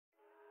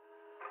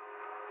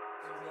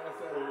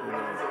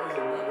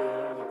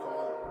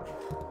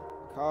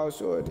Call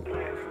Shorty.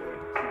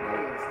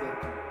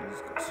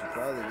 She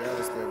probably got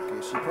a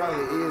stepkid. She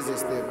probably is a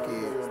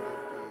stepkid.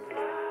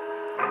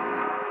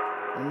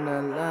 I'm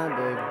not lying,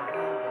 baby.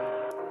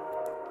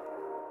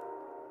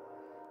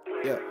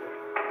 Yeah.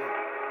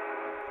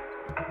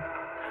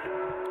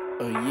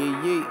 Oh,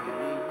 yeah.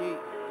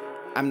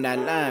 I'm not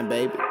lying,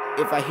 baby.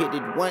 If I hit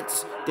it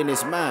once, then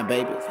it's mine,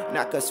 baby.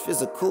 Not cause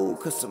physical,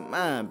 cause I'm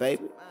mine,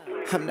 baby.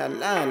 I'm not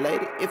lying,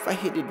 lady. If I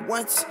hit it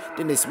once,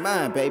 then it's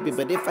mine, baby.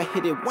 But if I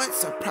hit it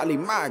once, I'll probably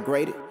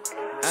migrate it.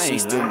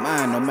 She's still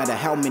mine no matter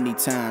how many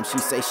times she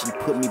say she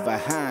put me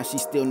behind. She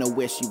still know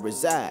where she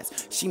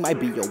resides. She might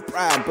be your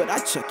bride, but I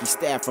chuck your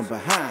stab from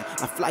behind.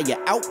 I fly you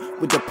out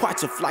with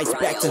departure flights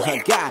back to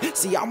her guy.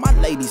 See, all my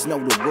ladies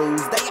know the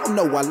rules. They all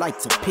know I like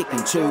to pick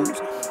and choose.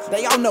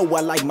 They all know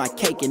I like my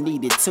cake and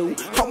eat it too.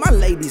 All my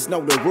ladies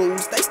know the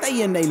rules. They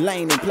stay in their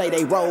lane and play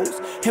their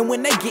roles. And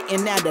when they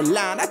getting out of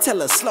line, I tell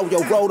her slow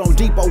your road on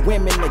depot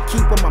women to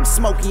keep them. I'm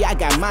smoky, I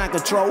got mind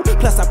control.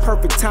 Plus I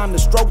perfect time to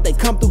stroke. They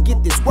come through,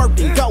 get this work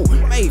and go.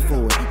 Made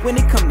for it. When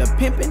it come to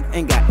pimping,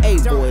 ain't got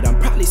avoid. I'm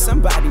probably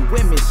somebody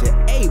women should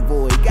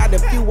avoid. Got a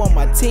few on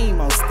my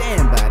team on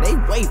standby, they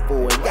wait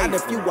for it. Got a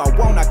few I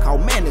want, I call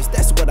manners,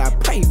 that's what I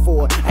pray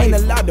for. Ain't a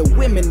lot of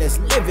women that's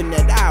living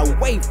that I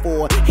wait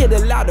for. Hit a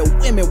lot of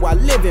women while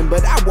living,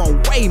 but I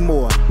want way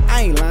more.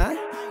 I ain't lying.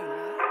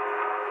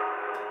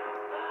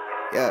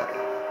 Yeah,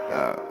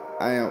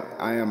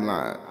 I am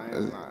lying.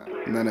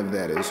 None of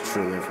that is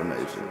true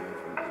information.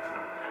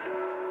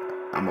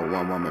 I'm a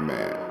one-woman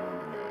man.